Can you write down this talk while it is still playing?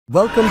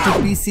Welcome to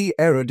PC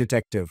Error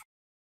Detective,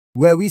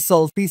 where we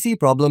solve PC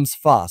problems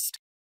fast.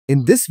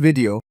 In this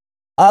video,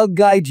 I'll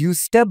guide you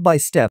step by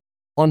step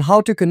on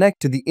how to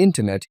connect to the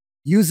internet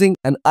using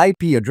an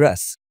IP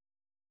address.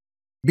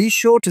 Be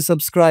sure to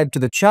subscribe to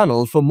the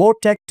channel for more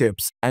tech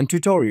tips and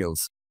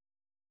tutorials.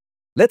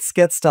 Let's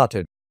get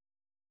started.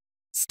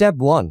 Step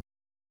 1.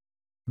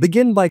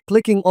 Begin by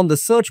clicking on the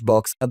search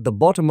box at the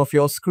bottom of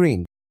your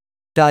screen.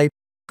 Type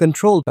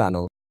Control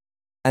Panel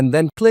and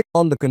then click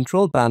on the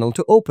Control Panel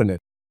to open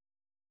it.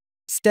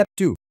 Step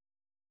 2.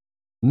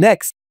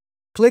 Next,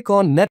 click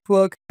on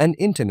Network and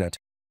Internet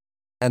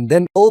and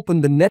then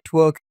open the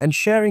Network and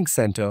Sharing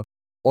Center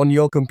on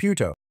your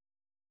computer.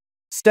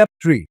 Step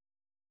 3.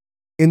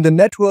 In the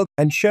Network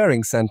and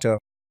Sharing Center,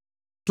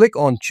 click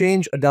on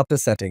Change Adapter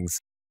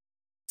Settings.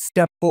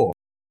 Step 4.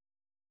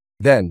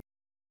 Then,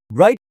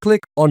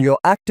 right-click on your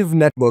active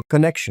network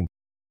connection.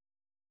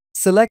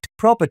 Select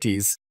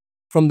Properties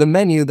from the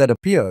menu that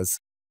appears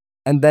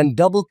and then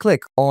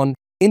double-click on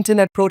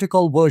Internet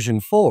Protocol version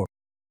 4,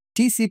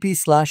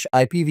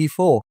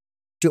 TCP/IPv4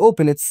 to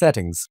open its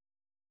settings.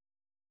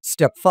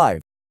 Step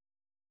 5.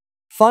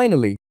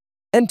 Finally,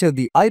 enter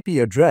the IP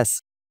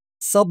address,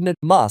 subnet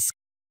mask,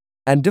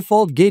 and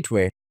default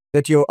gateway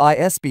that your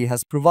ISP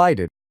has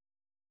provided.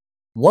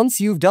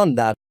 Once you've done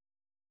that,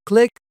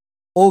 click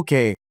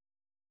OK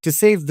to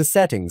save the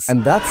settings.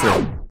 And that's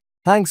it.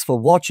 Thanks for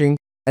watching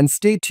and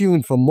stay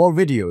tuned for more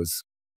videos.